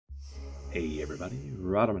Hey everybody,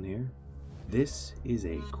 Rhadamant here. This is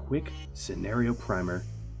a quick scenario primer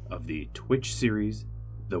of the Twitch series,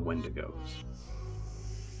 The Wendigos.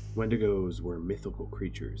 Wendigos were mythical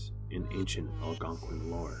creatures in ancient Algonquin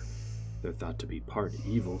lore. They're thought to be part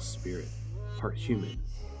evil spirit, part human,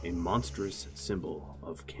 a monstrous symbol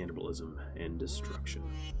of cannibalism and destruction.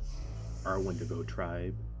 Our Wendigo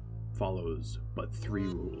tribe follows but 3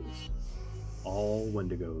 rules. All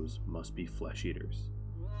Wendigos must be flesh eaters.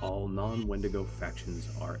 All non-Wendigo factions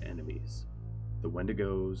are enemies. The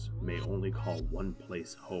Wendigos may only call one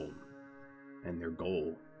place home, and their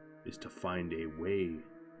goal is to find a way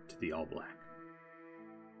to the All Black.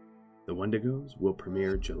 The Wendigos will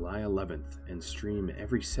premiere July 11th and stream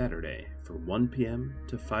every Saturday from 1 p.m.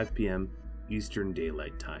 to 5 p.m. Eastern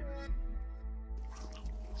Daylight Time.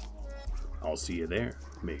 I'll see you there.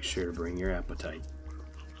 Make sure to bring your appetite.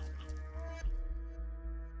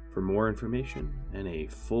 For more information and a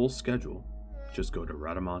full schedule, just go to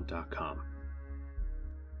Rhadamant.com.